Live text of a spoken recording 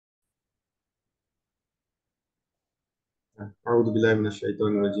أعوذ بالله من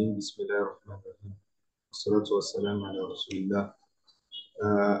الشيطان الرجيم بسم الله الرحمن الرحيم والصلاة والسلام على رسول الله.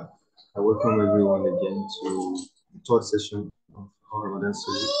 I welcome everyone again to the third session of our Ramadan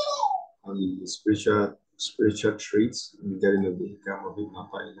series on the spiritual traits regarding the Hikam of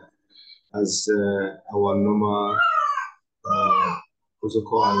AtaiLlah. As our normal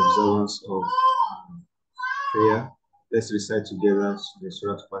protocol and observance of prayer, let's recite together the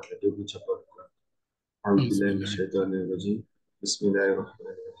Surah Al-Fatiha, every chapter of the Quran. أعوذ بالله من الشيطان الرجيم بسم الله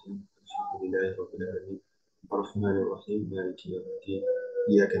الرحمن الرحيم الحمد لله رب العالمين الرحمن الرحيم مالك يوم الدين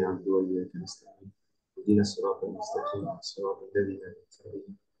إياك نعبد وإياك نستعين اهدنا الصراط المستقيم صراط الذين أنعمت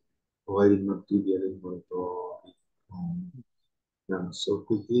عليهم غير المغضوب عليهم ولا الضالين. Now, so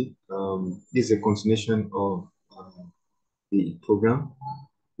quickly, this is a continuation of the program.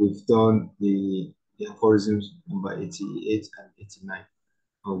 We've done the aphorisms number 88 and 89.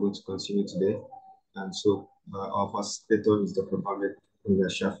 I'm going to continue today. And so our facilitator is Dr. Mohammed Muneer'deen Olodo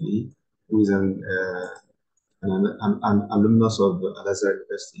Al-Shafi'i, who is an alumnus of Al-Azhar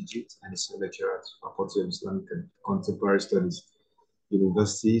University, Egypt, and is a lecturer at Faculty of Islamic and Contemporary Studies,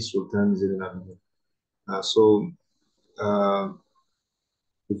 Universiti, Sultan, Zainal.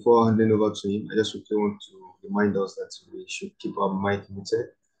 Before handing over to him, I just quickly want to remind us that we should keep our mic muted,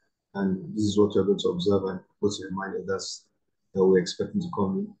 and this is what we're going to observe and put to remind others that we're expecting to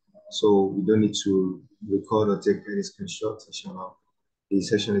come in. So we don't need to record or take any screenshots. Inshallah, the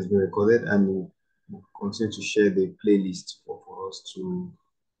session is being recorded, and we'll continue to share the playlist for us to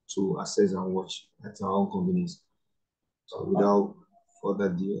access and watch at our own convenience. So without further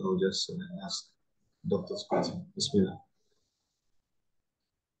ado, I'll just ask Dr. Sultan. Bismillah.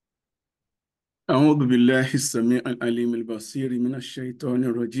 أعوذ بالله السميع العليم البصير من الشيطان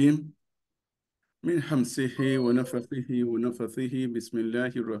الرجيم من حمسه ونفثه بسم الله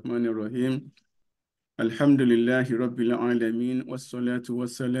الرحمن الرحيم الحمد لله رب العالمين والصلاة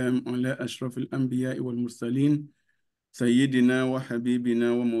والسلام على أشرف الأنبياء والمرسلين سيدنا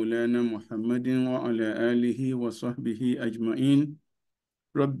وحبيبنا ومولانا محمد وعلى آله وصحبه أجمعين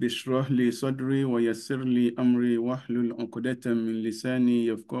رب اشرح لي صدري ويسر لي أمري واحلل عقدة من لساني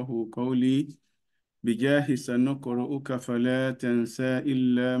يفقه قولي بجاه سنقرؤك فلا تنسى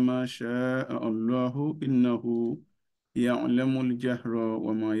إلا ما شاء الله إنه يعلم الجهر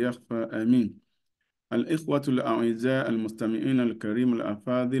وما يخفى آمين. الإخوة الأعزاء المستمعين الكريم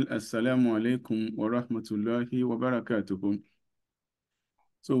الأفاضل السلام عليكم ورحمة الله وبركاته.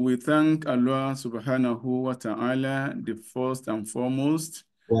 So we thank Allah subhanahu wa ta'ala, the first and foremost,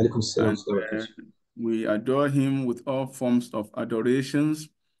 and we adore him with all forms of adorations.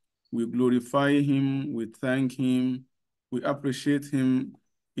 We glorify him, we thank him, we appreciate him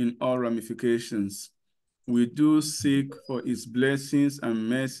in all ramifications. We do seek for his blessings and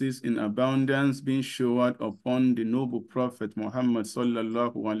mercies in abundance being showered upon the noble Prophet Muhammad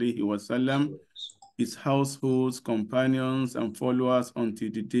sallallahu alaihi wasallam, his households, companions, and followers until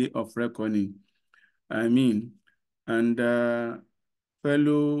the day of reckoning. Ameen. And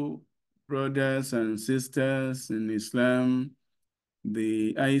fellow brothers and sisters in Islam,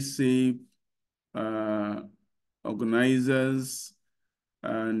 the ISIP organizers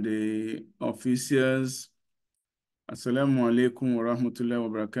and the officials, Assalamu alaikum wa rahmatullahi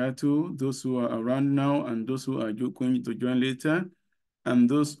wa barakatuh. Those who are around now and those who are going to join later, and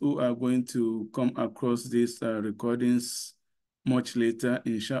those who are going to come across these recordings much later,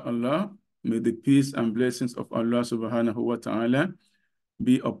 inshallah. May the peace and blessings of Allah subhanahu wa ta'ala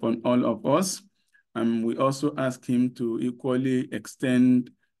be upon all of us. And we also ask him to equally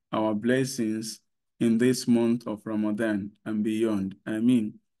extend our blessings in this month of Ramadan and beyond.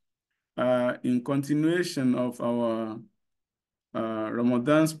 Ameen. In continuation of our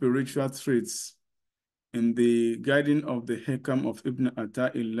Ramadan Spiritual Treats, in the guiding of the Hikam of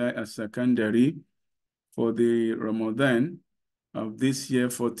AtaiLlah Al-Sakandari for the Ramadan of this year,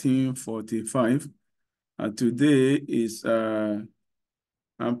 1445, today is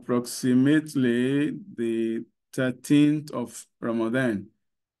approximately the 13th of Ramadan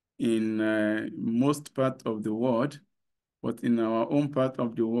in most part of the world, but in our own part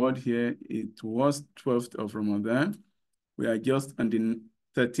of the world here, it was 12th of Ramadan. We are just on the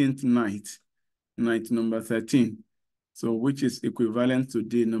 13th night number 13, so which is equivalent to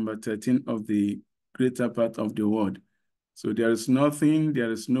day number 13 of the greater part of the world. So there is nothing,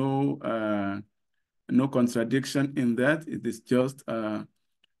 there is no contradiction in that. It is just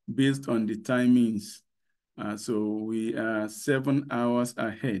based on the timings. So we are 7 hours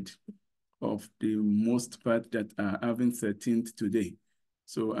ahead of the most part that are having 13th today.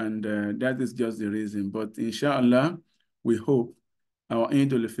 So, and that is just the reason. But inshallah, we hope our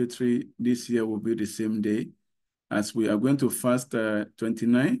Eid al-Fitr this year will be the same day. as we are going to fast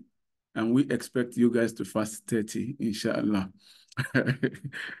 29, and we expect you guys to fast 30, inshallah.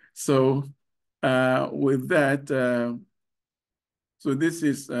 So with that, so this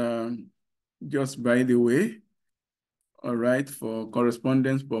is just by the way, all right, for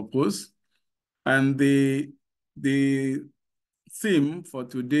correspondence purpose. And the theme for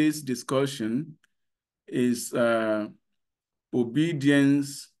today's discussion is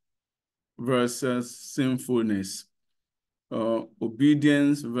obedience versus sinfulness, or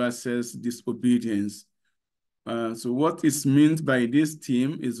obedience versus disobedience. So what is meant by this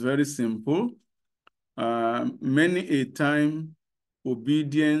theme is very simple. Many a time,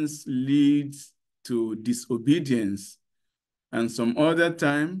 obedience leads to disobedience, and some other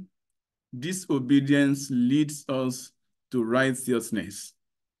time, disobedience leads us to righteousness.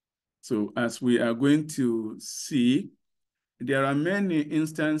 So as we are going to see, there are many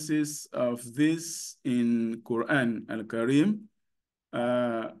instances of this in Quran Al-Karim.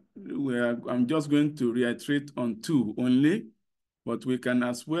 I'm just going to reiterate on two only, but we can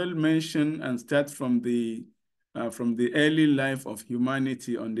as well mention and start from the early life of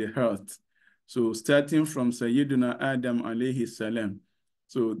humanity on the earth. So starting from Sayyidina Adam alayhi salam.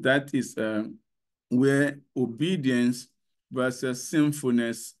 So that is where obedience versus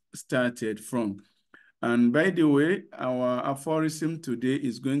sinfulness started from. And by the way, our aphorism today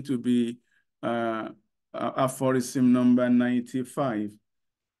is going to be aphorism number 95.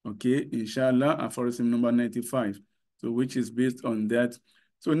 Okay, inshallah, aphorism number 95. So which is based on that.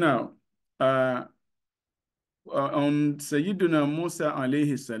 So now, on Sayyidina Musa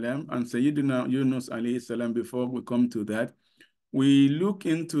alayhi salam and Sayyidina Yunus alayhi salam, before we come to that, we look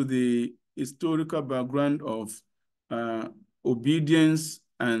into the historical background of obedience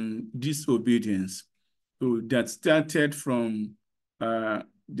and disobedience. So that started from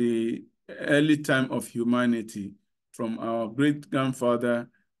the early time of humanity, from our great-grandfather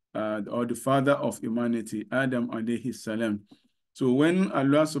or the father of humanity, Adam alayhi salam. So when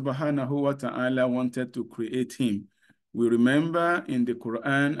Allah subhanahu wa ta'ala wanted to create him, we remember in the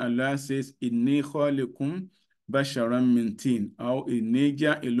Quran, Allah says, Inni khalikum basharam min tin, or inni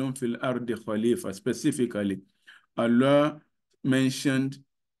ja'ilun fil ardi khalifa. Specifically, Allah mentioned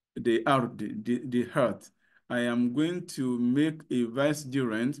the earth. I am going to make a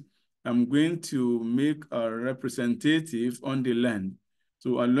vicegerent. I'm going to make a representative on the land.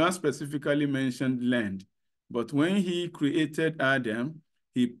 So Allah specifically mentioned land. But when he created Adam,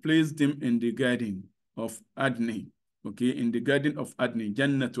 he placed him in the garden of Adni, okay, in the garden of Adni,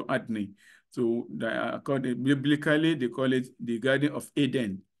 Jannatu Adni. So biblically, they call it the Garden of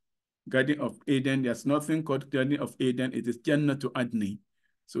Eden. Garden of Eden, there's nothing called Garden of Eden, it is Jannatu Adni.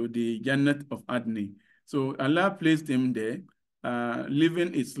 So the Jannat of Adni. So Allah placed him there,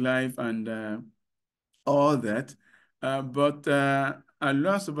 living his life and all that. But Allah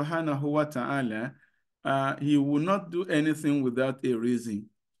subhanahu wa ta'ala, he will not do anything without a reason.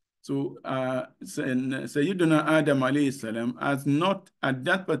 So Sayyidina Adam alayhi salam has not, at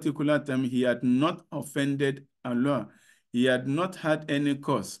that particular time, he had not offended Allah. He had not had any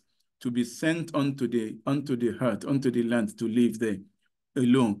cause to be sent onto the earth, onto the land to live there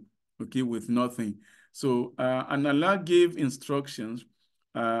alone, okay, with nothing. So, and Allah gave instructions,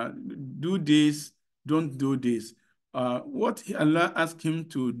 do this, don't do this. What Allah asked him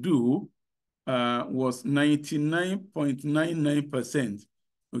to do was 99.99%,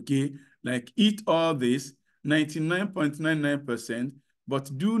 okay? Like eat all this, 99.99%,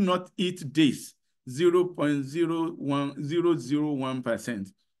 but do not eat this,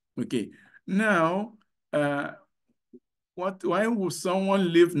 0.001%, okay? Now, why would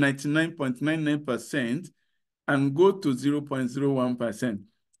someone live 99.99% and go to 0.01%?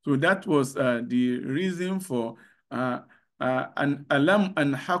 So that was the reason for an alam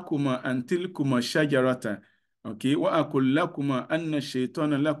an hakuma an tilkuma shajarata. Okay, wa akul lakuma anna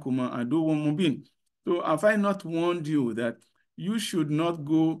shaytana lakuma aduwwun mubin. So have I not warned you that you should not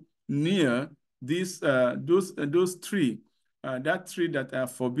go near those three, that tree that are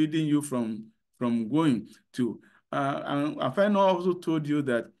forbidding you from going to? And have I not also told you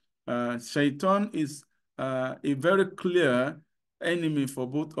that Shaitan is a very clear enemy for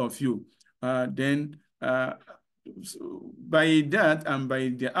both of you? Then so by that and by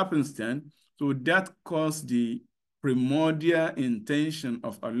the happenstance, so that caused the primordial intention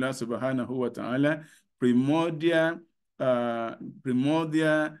of Allah subhanahu wa ta'ala, primordial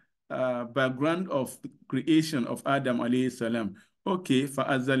background of creation of Adam alayhi salam. Okay,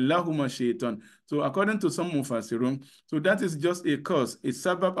 فَأَزَلَّهُمَا shaitan. So according to some mufassirun, so that is just a cause, a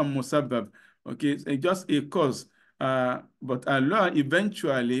sabab and musabbab. Okay, it's just a cause. But Allah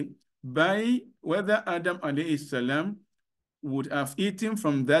eventually by whether Adam alayhi salam would have eaten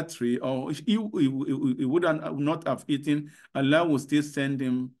from that tree, or he would not have eaten, Allah would still send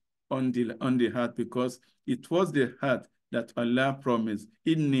him on the earth, because it was the earth that Allah promised,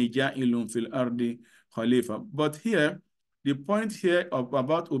 Inni ja'ilun fil ardi khalifa. But here, the point here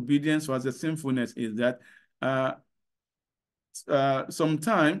about obedience versus sinfulness is that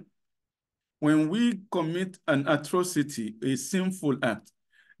sometimes when we commit an atrocity, a sinful act,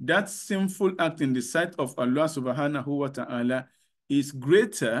 that sinful act in the sight of Allah subhanahu wa ta'ala is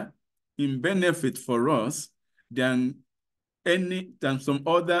greater in benefit for us than some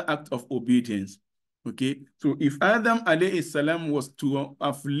other act of obedience. Okay, so if Adam alayhi salam was to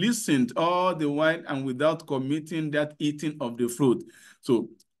have listened all the while and without committing that eating of the fruit, so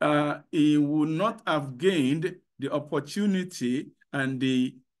he would not have gained the opportunity and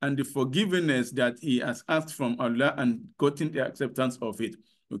the forgiveness that he has asked from Allah and gotten the acceptance of it.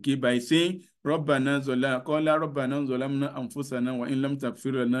 Okay, by saying, رَبَّنَا ظَلَمْنَا أَنفُسَنَا وَإِن لَمْ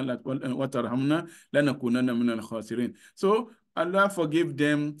تَغْفِرْ لَنَا وَتَرْحَمْنَا لَنَكُونَنَّ مِنَ الْخَاسِرِينَ. So Allah forgive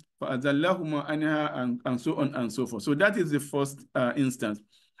them, فَأَذَلَّهُمَا عَنْهَا, and so on and so forth. So that is the first instance.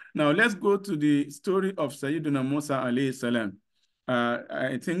 Now let's go to the story of Sayyidina Musa alayhi salam.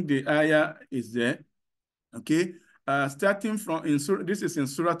 I think the ayah is there. Okay, starting from, this is in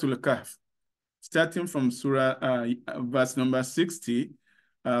Surah Al-Kahf, starting from Surah verse number 60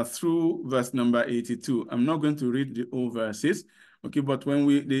 through verse number 82. I'm not going to read the whole verses, okay, but when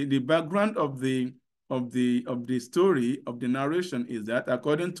the background of the story, of the narration, is that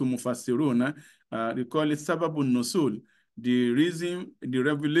according to Mufassirun, they call it Sababun Nusul, the reason, the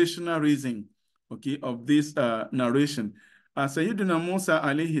revelational reason, okay, of this narration. Sayyidina Musa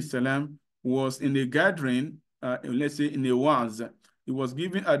alayhi salam was in a gathering, let's say in a wa'az. He was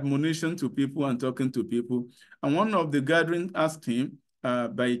giving admonition to people and talking to people. And one of the gathering asked him,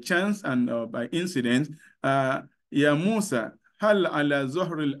 by chance and by incident, Ya Musa, هل على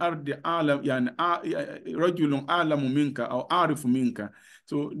ظهر الأرض عالم يعني رجل أعلم منك أو أعرف منك.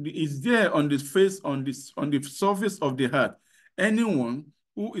 So is there on the face, on the surface of the earth, anyone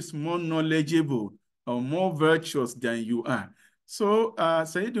who is more knowledgeable or more virtuous than you are? So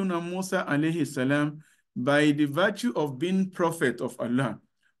Sayyidina Musa alayhi salam, by the virtue of being prophet of Allah,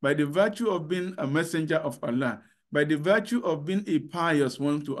 by the virtue of being a messenger of Allah, by the virtue of being a pious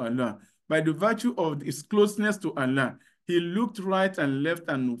one to Allah, by the virtue of his closeness to Allah, he looked right and left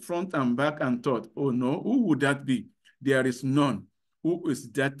and front and back and thought, oh no, who would that be? There is none who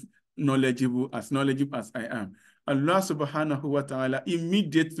is that knowledgeable as I am. Allah subhanahu wa ta'ala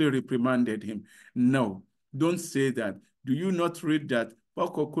immediately reprimanded him. No, don't say that. Do you not read that?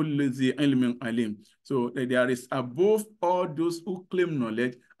 So there is above all those who claim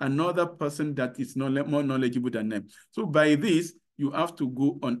knowledge, another person that is more knowledgeable than them. So by this, you have to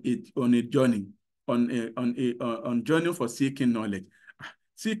go on a journey, on journey for seeking knowledge.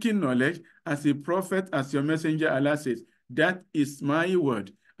 Seeking knowledge as a prophet, as your messenger, Allah says, that is my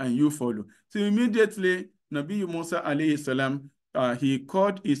word, and you follow. So immediately, Nabi Musa alayhi salam, he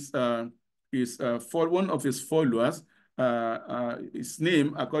called one of his followers, his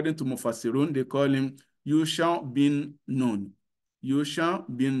name, according to Mufassirun, they call him Yusha bin Nun. Yusha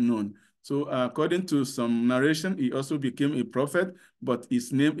bin Nun. So according to some narration, he also became a prophet, but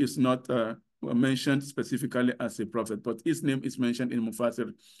his name is not mentioned specifically as a prophet, but his name is mentioned in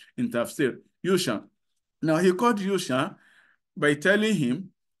Mufassir, in Tafsir, Yusha. Now he called Yusha by telling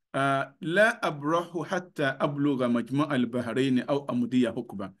him, La abrahu hatta abluga majma al-bahrain aw amudiya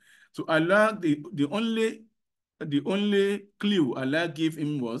hukba. So Allah, the only clue Allah gave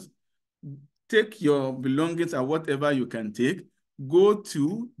him was, take your belongings and whatever you can take, go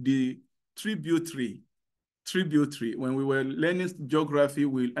to the tributary. When we were learning geography,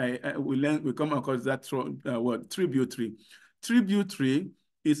 we come across that word, tributary. Tributary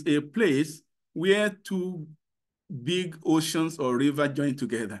is a place where two big oceans or rivers join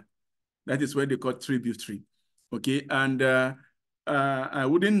together. That is where they call tributary. Okay, and I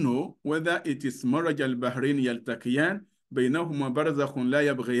wouldn't know whether it is Maraj al-Bahrain yaltaqiyan baynahuma barzakhun la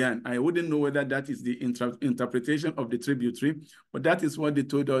yabghiyan. I wouldn't know whether that is the interpretation of the tributary, but that is what they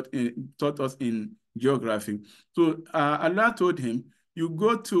taught us in geography. So Allah told him, you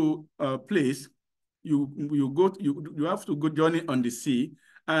go to a place, you have to go journey on the sea,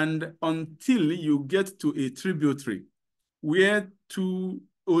 and until you get to a tributary where two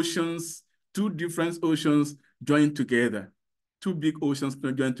different oceans join together, two big oceans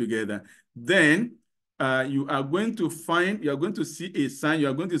join together, then you are going to see a sign, you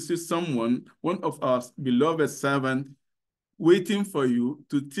are going to see someone, one of our beloved servants, waiting for you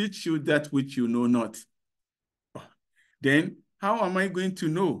to teach you that which you know not. Then how am I going to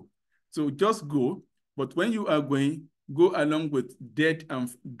know So just go. But when you are going, go along with dead and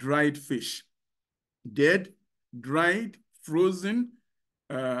dried fish. Dead, dried, frozen,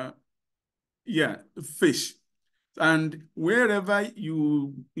 fish. And wherever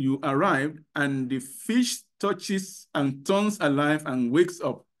you arrive and the fish touches and turns alive and wakes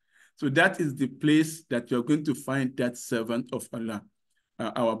up, so that is the place that you're going to find that servant of Allah,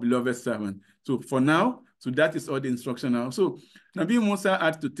 our beloved servant. So for now, so that is all the instruction now. So Nabi Musa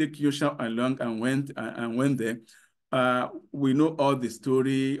had to take Yosha along and went there. We know all the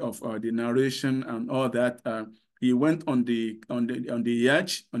story of the narration and all that. He went on the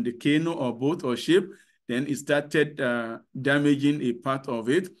yacht, on the canoe or boat or ship. Then he started damaging a part of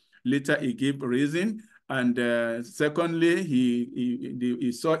it. Later, he gave reason. And secondly,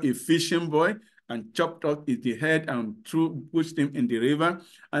 he saw a fishing boy and chopped off the head and pushed him in the river.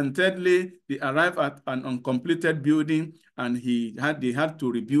 And thirdly, they arrived at an uncompleted building, and they had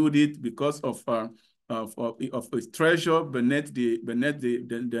to rebuild it because of his treasure beneath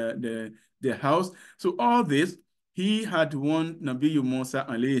the house. So all this, he had warned Nabi Musa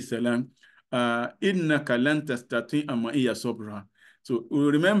alayhi salam, innaka lan tastati'a ma'iya sabra. So we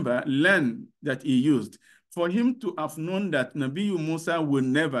remember, learn that he used. For him to have known that Nabi Musa will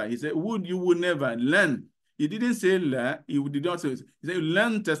never, he said, you will never learn. He didn't say la, he did not say, he said,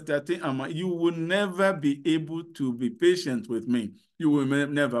 learn tastati'a, you will never be able to be patient with me. You will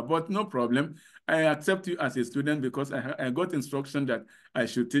never, but no problem. I accept you as a student because I got instruction that I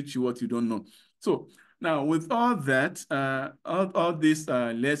should teach you what you don't know. So now, with all that, all these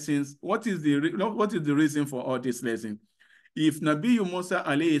lessons, what is the reason for all these lessons? If Nabi Musa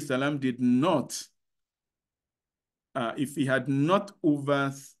alayhi salam did not, if he had not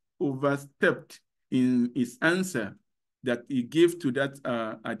overstepped in his answer that he gave to that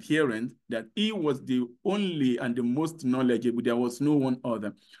adherent, that he was the only and the most knowledgeable, there was no one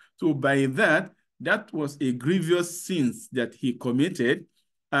other. So by that was a grievous sin that he committed,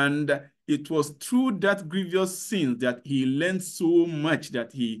 and it was through that grievous sin that he learned so much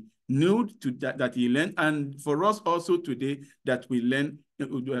that he knew that he learned, and for us also today that we learn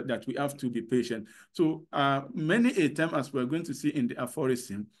that we have to be patient. So many a time, as we're going to see in the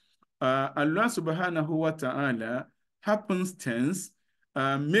aphorism, Allah subhanahu wa ta'ala happens tense,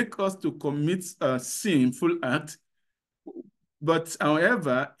 make us to commit a sinful act, but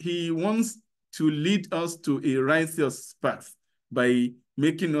however, he wants to lead us to a righteous path by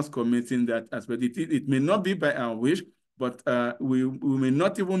making us committing that aspect. It may not be by our wish, but we may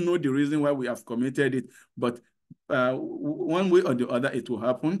not even know the reason why we have committed it, but one way or the other, it will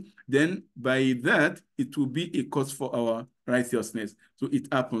happen. Then by that, it will be a cause for our righteousness. So it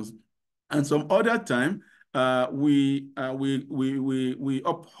happens. And some other time, we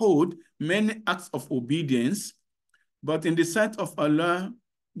uphold many acts of obedience, but in the sight of Allah,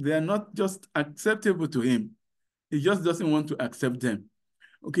 they are not just acceptable to him. He just doesn't want to accept them.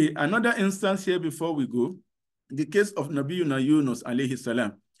 Okay, another instance here before we go, the case of Nabi Yunus alayhi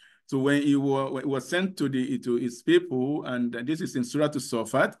salam. So when he was sent to his people, and this is in Surah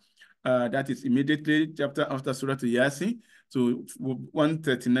Al-Safat, that is immediately chapter after Surah Yasin, so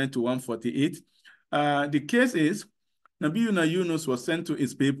 139 to 148. The case is, Nabi Yunus was sent to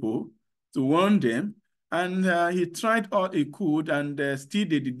his people to warn them, and he tried all he could, and still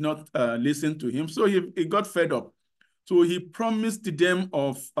they did not listen to him. So he got fed up. So he promised them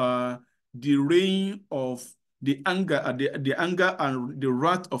of the reign of the anger, the anger and the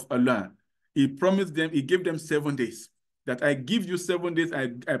wrath of Allah. He promised them, he gave them 7 days. That I give you 7 days,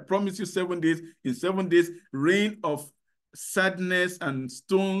 I promise you 7 days. In 7 days, rain of sadness and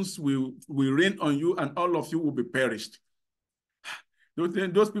stones will rain on you, and all of you will be perished.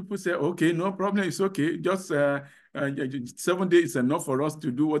 Those people say, okay, no problem, it's okay. Just 7 days is enough for us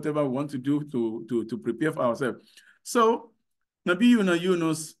to do whatever we want to do to prepare for ourselves. So Nabi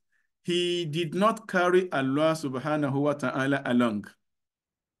Yunus, he did not carry Allah subhanahu wa ta'ala along.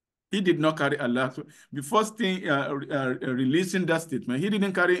 He did not carry Allah. So the first thing, releasing that statement, he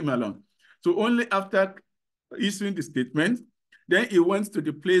didn't carry him along. So only after issuing the statement, then he went to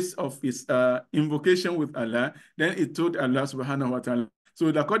the place of his invocation with Allah. Then he told Allah subhanahu wa ta'ala,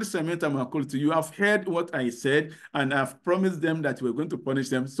 so the you have heard what I said, and I've promised them that we're going to punish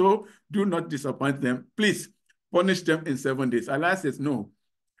them. So do not disappoint them. Please punish them in 7 days. Allah says, no,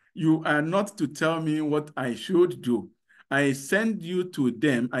 you are not to tell me what I should do. I send you to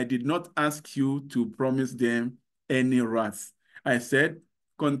them. I did not ask you to promise them any wrath. I said,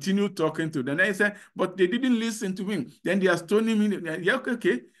 continue talking to them. And I said, but they didn't listen to me. Then they are stoning me. Yeah,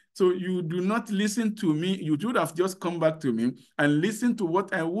 okay. So you do not listen to me. You should have just come back to me and listen to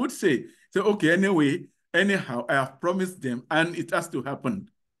what I would say. So, okay, anyhow, I have promised them, and it has to happen.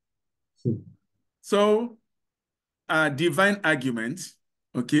 So, divine argument,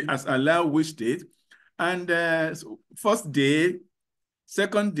 okay, as Allah wished it. And so first day,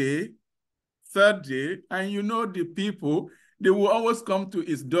 second day, third day, and you know the people, they will always come to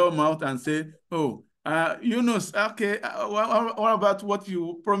his door mouth and say, oh, Yunus, okay, what about what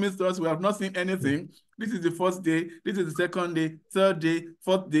you promised us? We have not seen anything. This is the first day, this is the second day, third day,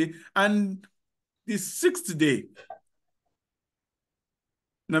 fourth day, and the sixth day,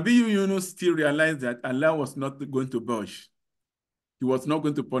 Nabi Yunus still realized that Allah was not going to budge. He was not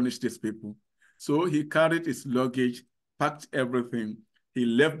going to punish these people. So he carried his luggage, packed everything. He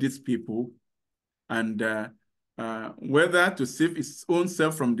left these people, and whether to save his own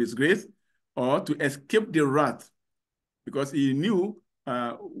self from disgrace or to escape the wrath, because he knew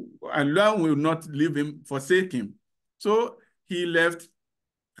Allah will not leave him, forsake him. So he left,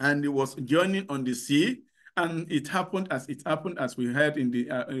 and he was journeying on the sea, and it happened as we heard in the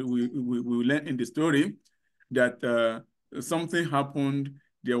we learned in the story that something happened.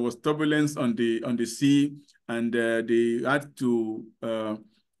 There was turbulence on the sea, and they had to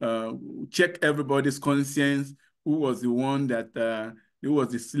check everybody's conscience. Who was the one that who was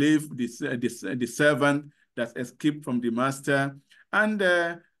the slave, the servant that escaped from the master, and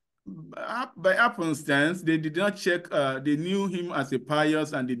by happenstance, they did not check, they knew him as a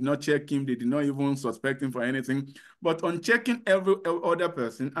pious and did not check him. They did not even suspect him for anything. But on checking every other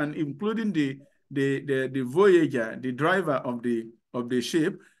person, and including the voyager, the driver of the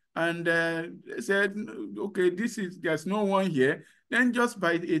ship, and said, okay, there's no one here. Then just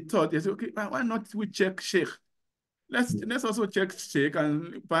by a thought, they said, okay, why not we check Sheikh? Let's also check Sheikh,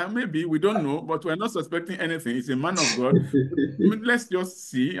 and maybe we don't know, but we're not suspecting anything. He's a man of God. Let's just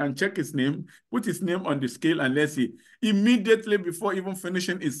see and check his name, put his name on the scale, and let's see. Immediately before even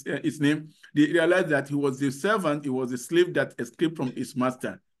finishing his name, they realized that he was the servant, he was the slave that escaped from his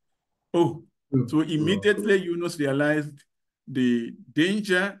master. Oh, so immediately Yunus realized the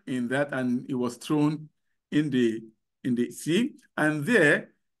danger in that, and he was thrown in the sea. And there,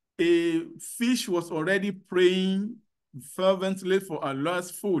 a fish was already praying fervently for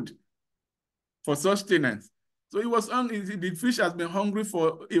Allah's food, for sustenance. So he was hungry. The fish has been hungry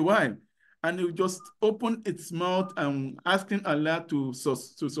for a while, and it just opened its mouth and asking Allah to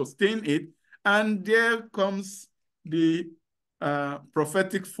sustain it. And there comes the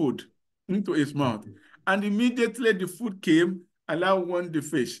prophetic food into his mouth. And immediately the food came. Allah warned the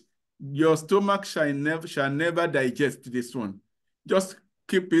fish, your stomach shall never digest this one. Just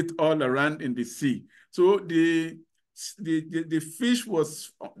keep it all around in the sea. So the fish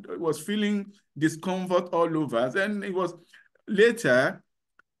was feeling discomfort all over. And it was later,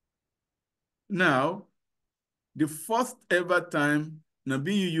 now, the first ever time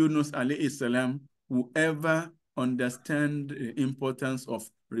Nabi Yunus alayhi salam will ever understand the importance of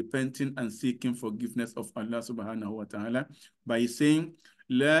repenting and seeking forgiveness of Allah subhanahu wa ta'ala by saying,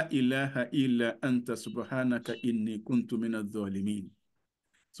 La ilaha illa anta subhanaka inni kuntu minadh dhalimin.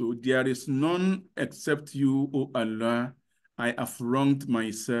 So there is none except you, O Allah. I have wronged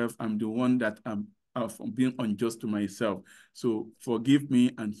myself. I'm the one that I've been unjust to myself. So forgive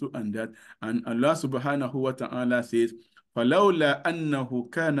me, and so and that. And Allah subhanahu wa ta'ala says, فَلَوْلَا أَنَّهُ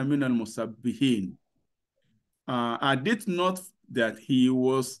كَانَ مِنَ الْمُسَبِّحِينَ. I did not that he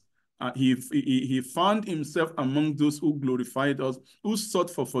was he found himself among those who glorified us, who sought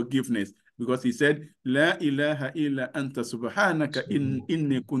for forgiveness, because he said, La ilaha illa anta subhanaka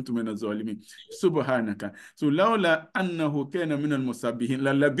inni kuntu minaz zalimin. Subhanaka. So lawla annahu kana min al-musabbihin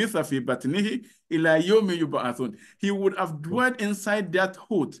la labitha fi batnihi ila yawmi yub'athun. He would have dwelt inside that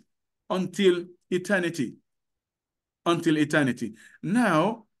hut until eternity. Until eternity.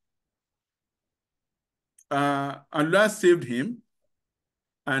 Now, Allah saved him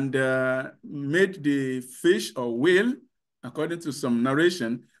and made the fish or whale, according to some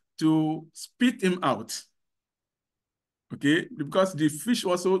narration, to spit him out. Okay, because the fish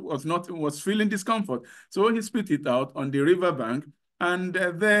also was feeling discomfort. So he spit it out on the riverbank, and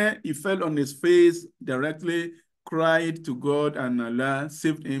there he fell on his face directly, cried to God, and Allah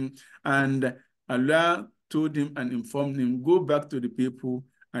saved him. And Allah told him and informed him, go back to the people,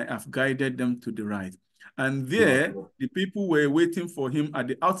 I have guided them to the right. And there, the people were waiting for him at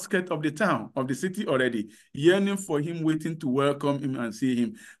the outskirts of the town, of the city already, yearning for him, waiting to welcome him and see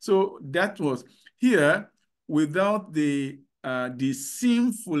him. So that was here, without the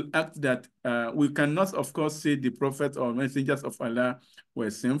sinful act that we cannot, of course, say the prophets or messengers of Allah were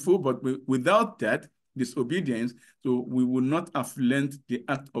sinful, but without that disobedience, so we would not have learned the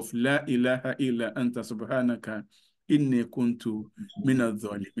act of La ilaha illa anta subhanaka inni kuntu minadh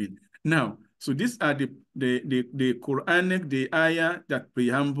dhalimin. Now, so these are the Quranic, the ayah that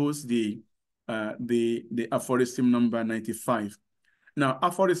preambles the aphorism number 95. Now,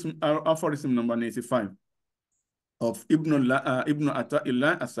 aphorism number 95 of Ibn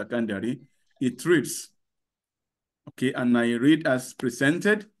AtaiLlah Al-Sakandari, it reads, okay, and I read as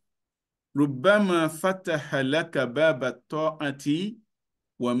presented, ربما فتح لك باب الطاعة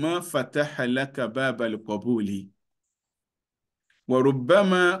وما فتح لك باب القبول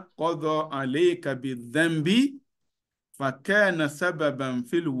وربما قضى عليك بالذنب فكان سببا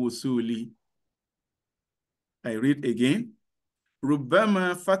في الوصول. I read again.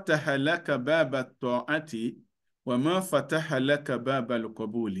 ربما فتح لك باب الطاعة وما فتح لك باب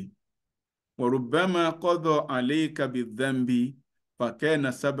القبول وربما قضى عليك بالذنب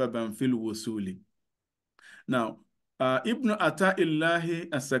فكان سببا في الوصول. Now, Ibn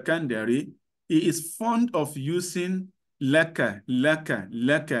AtaiLlah Al-Sakandari, he is fond of using laka, you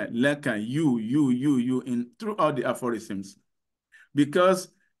in throughout the aphorisms, because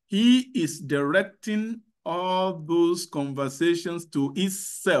he is directing all those conversations to his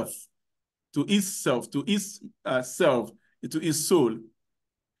self, to his soul,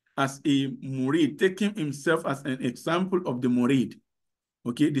 as a murid, taking himself as an example of the murid.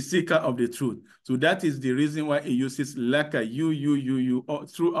 Okay, the seeker of the truth. So that is the reason why he uses laka, you,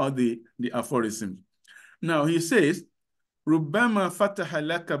 throughout the aphorism. Now he says, Rubbama fataha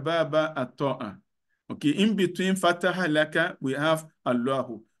laka baba at-ta'a. Okay, in between fataha laka, we have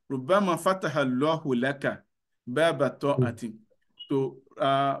Allahu. Rubbama fataha Allahu laka baba ta'ati. So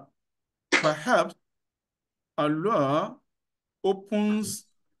perhaps Allah opens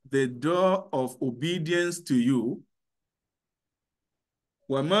the door of obedience to you.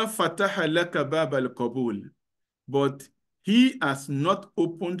 وَمَا فَتَحَ لَكَ بَابَ الْقَبُولِ. But he has not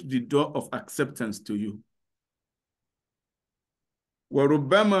opened the door of acceptance to you.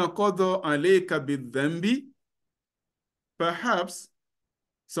 وَرُبَّمَا قَضَى عَلَيْكَ بِالذَّنْبِ. Perhaps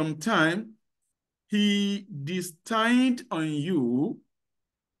sometime he destined on you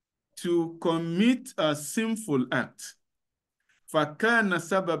to commit a sinful act. فَكَانَ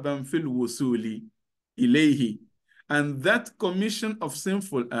سَبَبًا فِي الْوُصُولِ إِلَيْهِ. And that commission of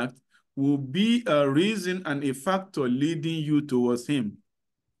sinful act will be a reason and a factor leading you towards him.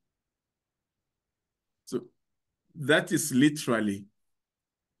 So that is literally.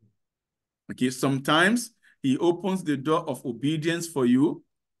 Okay, sometimes he opens the door of obedience for you,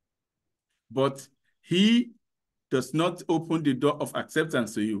 but he does not open the door of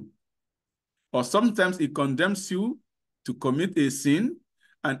acceptance to you. Or sometimes he condemns you to commit a sin,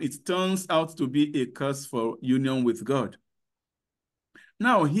 and it turns out to be a curse for union with God.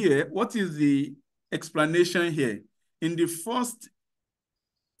 Now here, what is the explanation here? In the first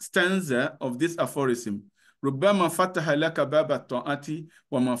stanza of this aphorism, رُبَّمَا فَتَحَ لَكَ بَابَ الطَّاعَةِ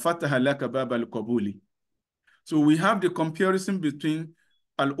وَمَا فَتَحَ لَكَ بَابَ الْقَبُولِ. So we have the comparison between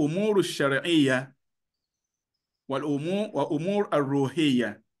al-umur al-shar'iyya wal-umur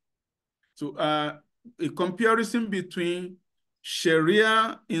al-ruhiyya. So a comparison between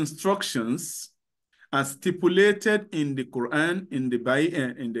Sharia instructions as stipulated in the Quran, in the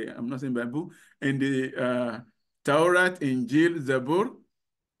I'm not saying Bible, in the Torah, Injil, Zabur,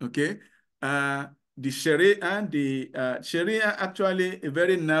 okay? The Sharia actually a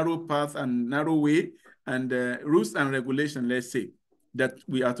very narrow path and narrow way, and rules and regulation, let's say, that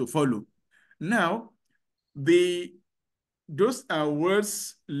we are to follow. Now, those are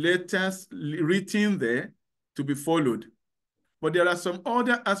words, letters written there to be followed. But there are some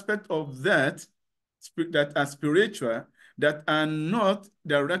other aspects of that are spiritual that are not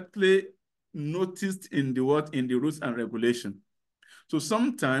directly noticed in the rules and regulation. So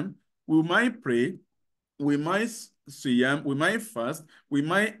sometimes we might pray, we might siyam, we might fast, we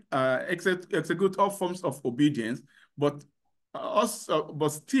might execute all forms of obedience, but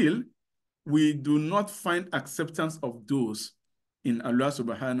still we do not find acceptance of those in Allah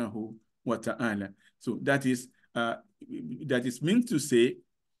subhanahu wa ta'ala. So that is meant to say,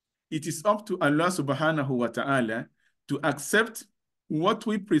 it is up to Allah subhanahu wa ta'ala to accept what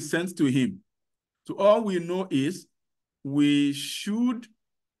we present to him. So all we know is we should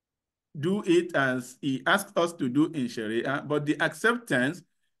do it as he asked us to do in Sharia, but the acceptance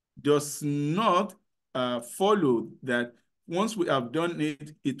does not follow that once we have done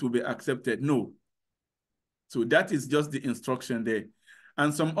it, it will be accepted. No. So that is just the instruction there.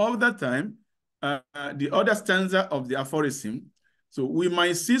 And some other time, the other stanza of the aphorism, so we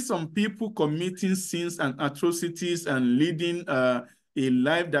might see some people committing sins and atrocities and leading a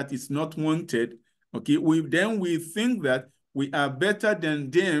life that is not wanted. Okay, then we think that we are better than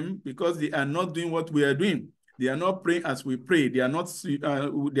them because they are not doing what we are doing. They are not praying as we pray. They are not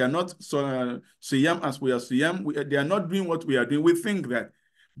siyam as we are siyam. They are not doing what we are doing. We think that.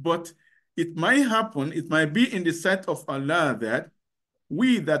 But it might happen, it might be in the sight of Allah that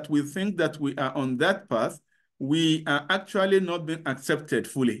we think that we are on that path, we are actually not being accepted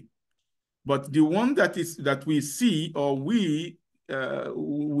fully. But the one that we see, or we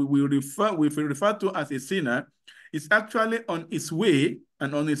refer to as a sinner, is actually on its way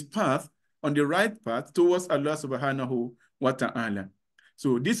and on its path, on the right path towards Allah subhanahu wa ta'ala.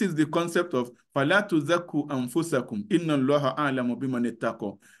 So this is the concept of فَلَا تُزَكُّوا أَنفُسَكُمْ إِنَّ اللَّهَ أَعْلَمُ بِمَنِ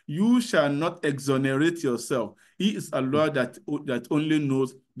اتَّقَى. You shall not exonerate yourself. He is Allah that only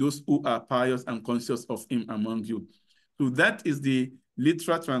knows those who are pious and conscious of Him among you. So that is the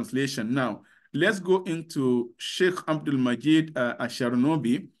literal translation. Now, let's go into Sheikh Abdul Majid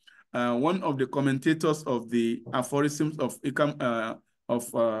Asharnobi, one of the commentators of the aphorisms of Hikam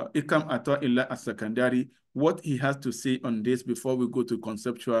AtaiLlah Al-Sakandari, what he has to say on this before we go to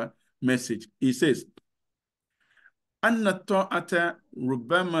conceptual message. He says, أن الطاعة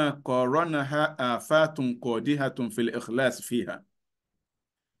ربما قارنها آفات قادحة في الإخلاص فيها.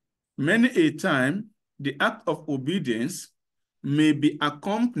 Many a time, the act of obedience may be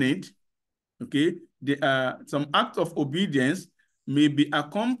accompanied, okay, some act of obedience may be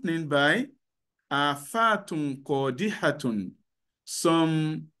accompanied by afatun qadihatun,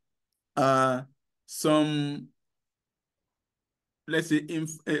 some let's say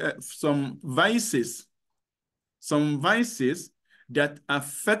some vices that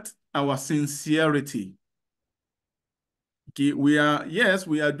affect our sincerity. Okay, we are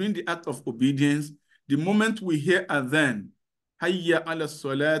doing the act of obedience. The moment we hear adhan, hayya ala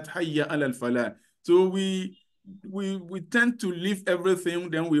salat, hayya ala falah. So we tend to leave everything,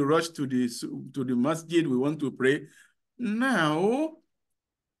 then we rush to the masjid, we want to pray. Now,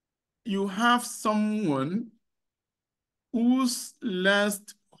 you have someone whose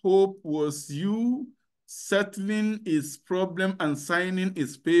last hope was you settling his problem and signing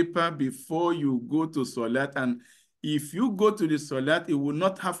his paper before you go to Salat. And if you go to the Salat, it will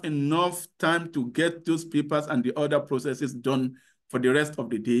not have enough time to get those papers and the other processes done for the rest of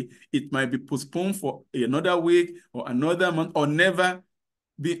the day. It might be postponed for another week or another month, or never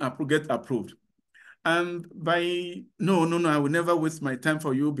get approved. And no, I will never waste my time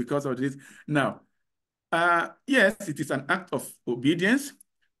for you because of this. Now, yes, it is an act of obedience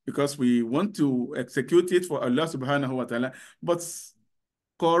because we want to execute it for Allah subhanahu wa ta'ala, but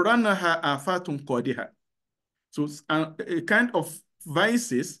qaranaha afatun qadiha. So a kind of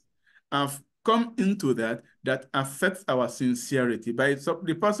vices have come into that affects our sincerity.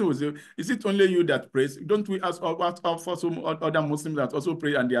 The person will say, is it only you that prays? Don't we ask for some other Muslims that also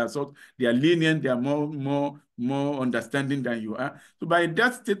pray, and they are lenient, they are more understanding than you are? So by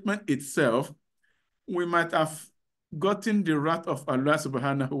that statement itself, we might have gotten the wrath of Allah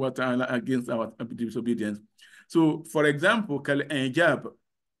subhanahu wa ta'ala against our disobedience. So, for example, kal-ijab,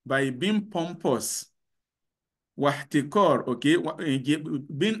 by being pompous, wahtikar, okay,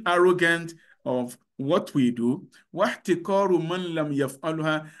 being arrogant of what we do, wahtikaru man lam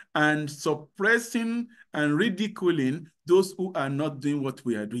yaf'aluha, and suppressing and ridiculing those who are not doing what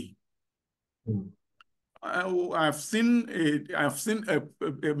we are doing. I've seen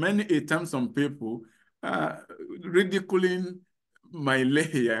many times some people ridiculing my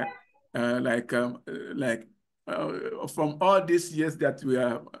layer, from all these years that you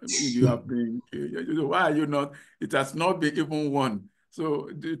have been, why are you not? It has not been even one. So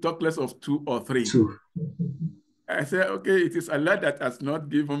talk less of 2 or 3. Two. I said, okay, it is Allah that has not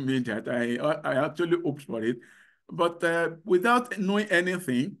given me that. I actually hoped for it, but without knowing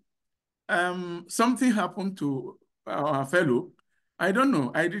anything, something happened to our fellow. I don't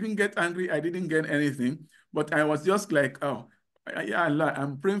know. I didn't get angry. I didn't get anything. But I was just like, oh, yeah, Allah,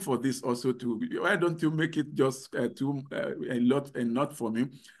 I'm praying for this also too. Why don't you make it just a lot and not for me?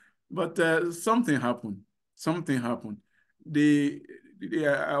 But something happened. Something happened.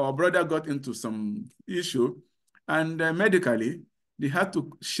 Our brother got into some issue, and medically, they had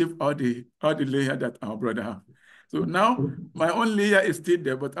to shift all the layer that our brother had. So now my own layer is still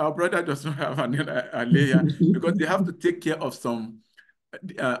there, but our brother doesn't have a layer because they have to take care of some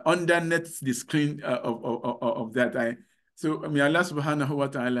underneath the screen of that. So may Allah subhanahu wa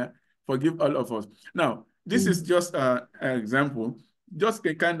ta'ala forgive all of us. Now, this is just an example, just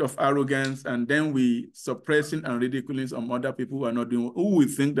a kind of arrogance, and then we suppressing and ridiculing some other people who are not doing, who we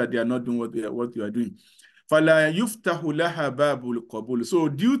think that they are not doing what you are doing. فَلَا يُفْتَحُ لَهَا بَابُ الْقَبُولِ. So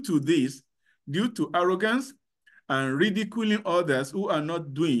due to arrogance and ridiculing others who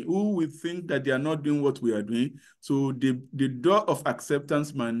we think that they are not doing what we are doing, so the door of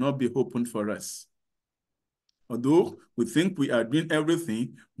acceptance might not be open for us. Although we think we are doing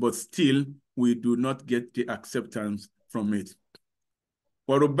everything, but still we do not get the acceptance from it.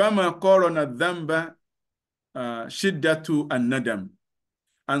 وَرُبَّمَا قَارَنَ الذَّنْبَ شِدَّةُ النَّدَمِ.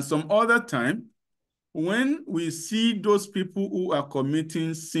 And some other time, when we see those people who are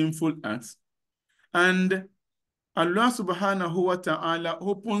committing sinful acts, and Allah subhanahu wa ta'ala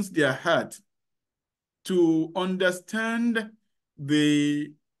opens their heart to understand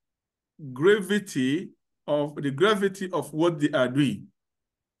the gravity of what they are doing.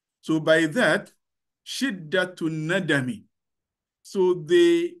 So by that, shiddatu nadami. So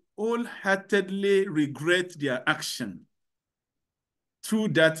they wholeheartedly regret their action through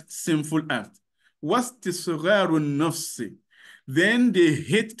that sinful act. Wastisgharu nafsi. Then they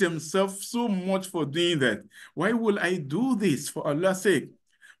hate themselves so much for doing that. Why will I do this for Allah's sake?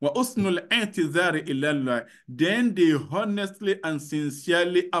 Then they honestly and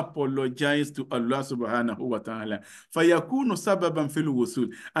sincerely apologize to Allah subhanahu wa ta'ala.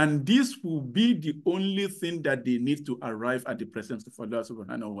 And this will be the only thing that they need to arrive at the presence of Allah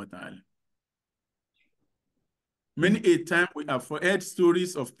subhanahu wa ta'ala. Many a time we have heard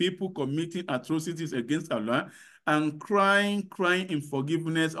stories of people committing atrocities against Allah and crying in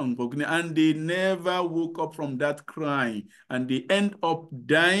forgiveness, and they never woke up from that crying, and they end up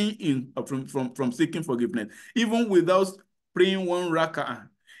dying from seeking forgiveness, even without praying one raka'ah,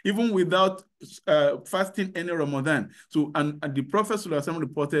 even without fasting any Ramadan. So, and the Prophet ﷺ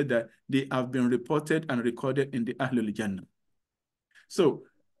reported that they have been reported and recorded in the Ahlul Jannah. So,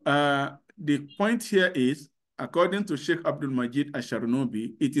 the point here is, according to Sheikh Abdul Majid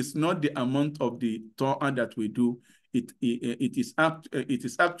Asharnobi, it is not the amount of the ta'ah that we do. It is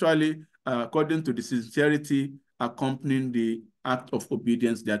actually according to the sincerity accompanying the act of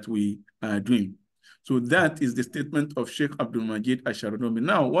obedience that we are doing. So that is the statement of Sheikh Abdul Majid Asharnobi.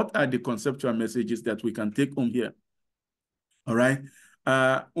 Now, what are the conceptual messages that we can take home here? All right.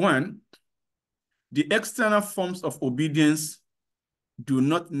 One, the external forms of obedience do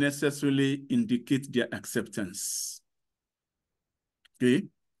not necessarily indicate their acceptance. Okay?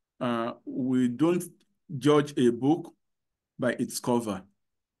 We don't judge a book by its cover.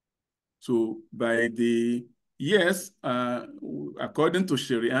 So by the, yes, according to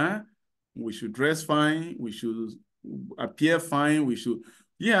Sharia, we should dress fine, we should appear fine, we should,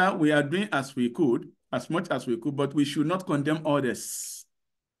 yeah, we are doing as we could, as much as we could, but we should not condemn others.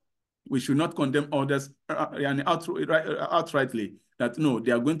 We should not condemn others outrightly. That no,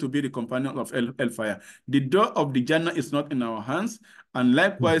 they are going to be the companion of hellfire. The door of the Jannah is not in our hands, and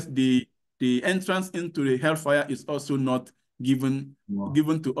likewise the entrance into the hellfire is also not given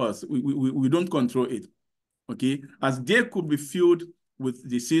to us. We don't control it. Okay, as they could be filled with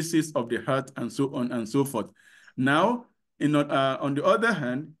diseases of the heart and so on and so forth. Now, on the other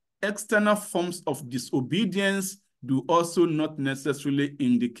hand, external forms of disobedience do also not necessarily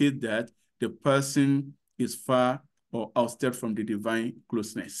indicate that the person is far or ousted from the divine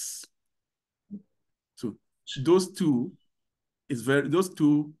closeness. So those two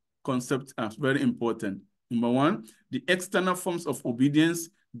concepts are very important. Number one, the external forms of obedience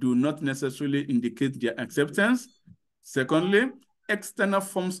do not necessarily indicate their acceptance. Secondly, external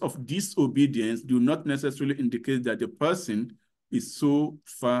forms of disobedience do not necessarily indicate that the person is so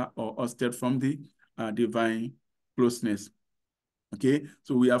far or ousted from the divine closeness. Okay,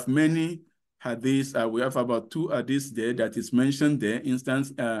 so we have many hadiths. We have about 2 hadiths there that is mentioned there.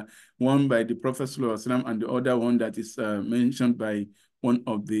 Instance, one by the Prophet ﷺ and the other one that is mentioned by one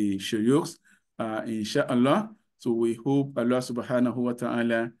of the shuyukhs, inshallah. So we hope Allah subhanahu wa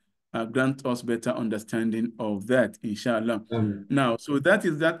ta'ala grant us better understanding of that, inshallah. Now, so that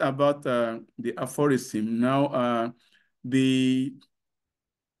is that about the aphorism. Now, that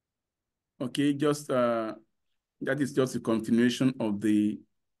is just a continuation of the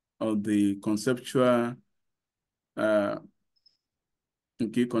conceptual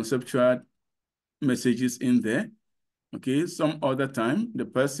conceptual messages in there. Okay, some other time, the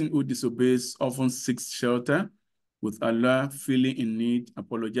person who disobeys often seeks shelter with Allah, feeling in need,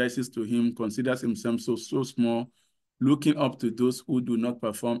 apologizes to him, considers himself so small, looking up to those who do not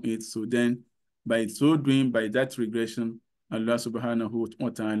perform it. So then, by so doing, by that regression, Allah subhanahu wa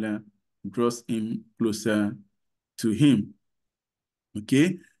ta'ala draws him closer to him.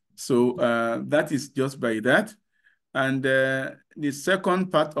 Okay, so that is just by that. And the second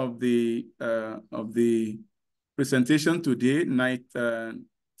part of the presentation today, night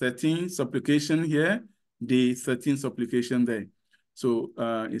 13 supplication here, day 13 supplication there. So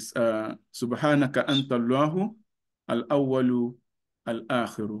it's Subhanaka anta Allahu al-awwalu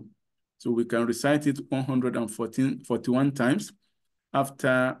al-akhiru. So we can recite it 141 times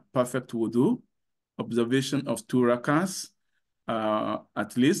after perfect wudu, observation of 2 rakahs,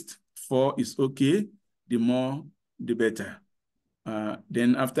 at least 4 is okay. The more, the better.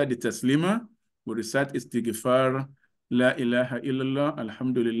 Then after the taslima, we recite istighfar, la ilaha illallah,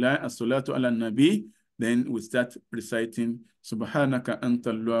 alhamdulillah, as-salatu ala nabi. Then we start reciting subhanaka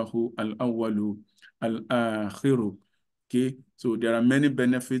antallahu al-awwalu al-akhiru. Okay, so there are many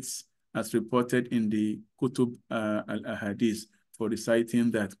benefits as reported in the Kutub al-Ahadith for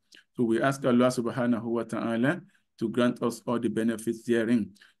reciting that. So we ask Allah subhanahu wa ta'ala to grant us all the benefits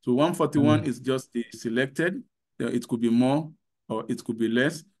therein. So 141 is just the selected. It could be more or it could be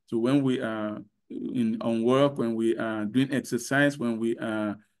less. So when we are on work, when we are doing exercise, when we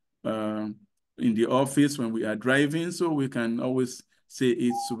are in the office, when we are driving, so we can always say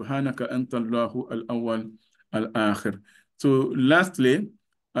it, Subhanaka antallahu al-awwal al-akhir. So lastly,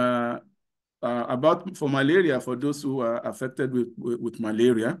 about for malaria, for those who are affected with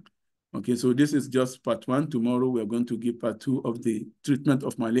malaria. Okay, so this is just part 1. Tomorrow we are going to give part 2 of the treatment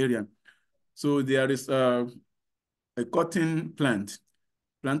of malaria. So there is a cotton plant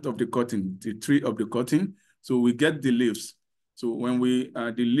of the cotton, the tree of the cotton. So we get the leaves. So when we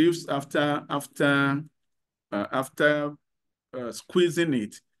the leaves after squeezing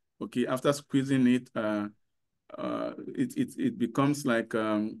it, okay, after squeezing it, it becomes like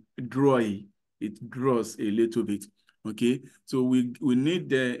dry. It draws a little bit. Okay, so we need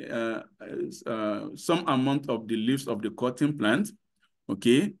the some amount of the leaves of the cotton plant.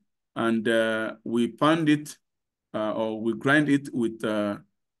 Okay, and we pound it or we grind it with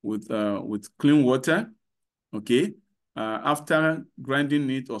clean water. Okay, after grinding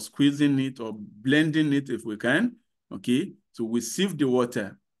it or squeezing it or blending it if we can. Okay, so we sieve the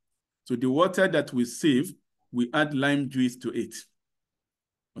water. So the water that we sieve, we add lime juice to it.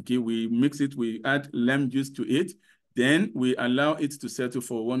 Okay, we mix it, we add lime juice to it, then we allow it to settle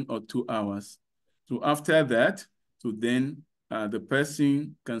for 1 or 2 hours. So after that, so then the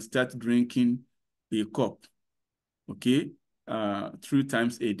person can start drinking a cup, okay, 3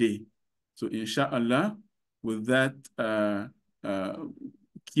 times a day. So inshallah, with that,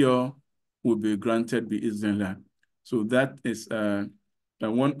 cure will be granted by Islamillah. So that is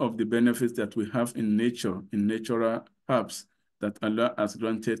one of the benefits that we have in nature, in natural herbs that Allah has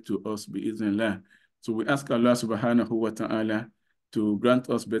granted to us by Islamillah. So we ask Allah subhanahu wa ta'ala to grant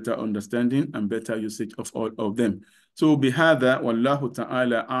us better understanding and better usage of all of them. So bihada wallahu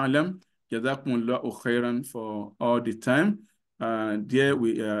ta'ala a'lam. Jazakumullahu khairan for all the time. Dear,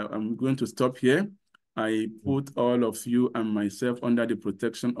 I'm going to stop here. I put all of you and myself under the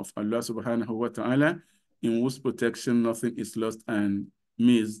protection of Allah subhanahu wa ta'ala, in whose protection nothing is lost and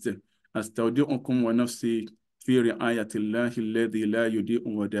missed. Astaudi'ukum wa nafsi fi ri'ayatillahi alladhi la yudi'u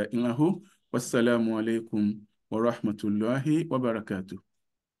wada'ilahu. Wassalamu alaikum wa rahmatullahi wa barakatuh.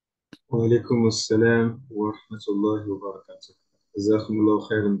 Wa alaikum assalam wa rahmatullahi wa barakatuh. Jazakumullahu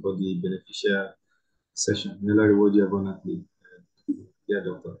khairan for the beneficial session. May Allah reward you abundantly, dear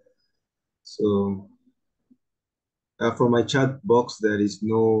doctor. So, from my chat box, there is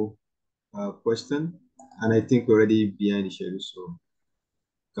no question, and I think we're already behind the schedule, so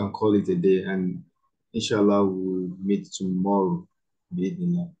can call it a day. And inshallah, we'll meet tomorrow.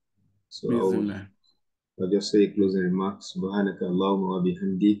 So I'll just say closing remarks. Subhanaka Allahumma wa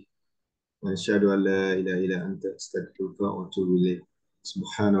bihamdik. ونشهد أن لا إله إلا أنت أستغفرك وأتوب إليك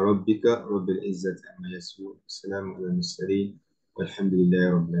سبحان ربك رب العزة عما يصفون والسلام على المرسلين والحمد لله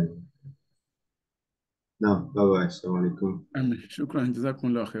رب العالمين. نعم باي السلام عليكم. شكرا جزاكم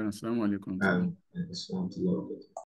الله خيرا. السلام عليكم. السلام ورحمة الله وبركاته.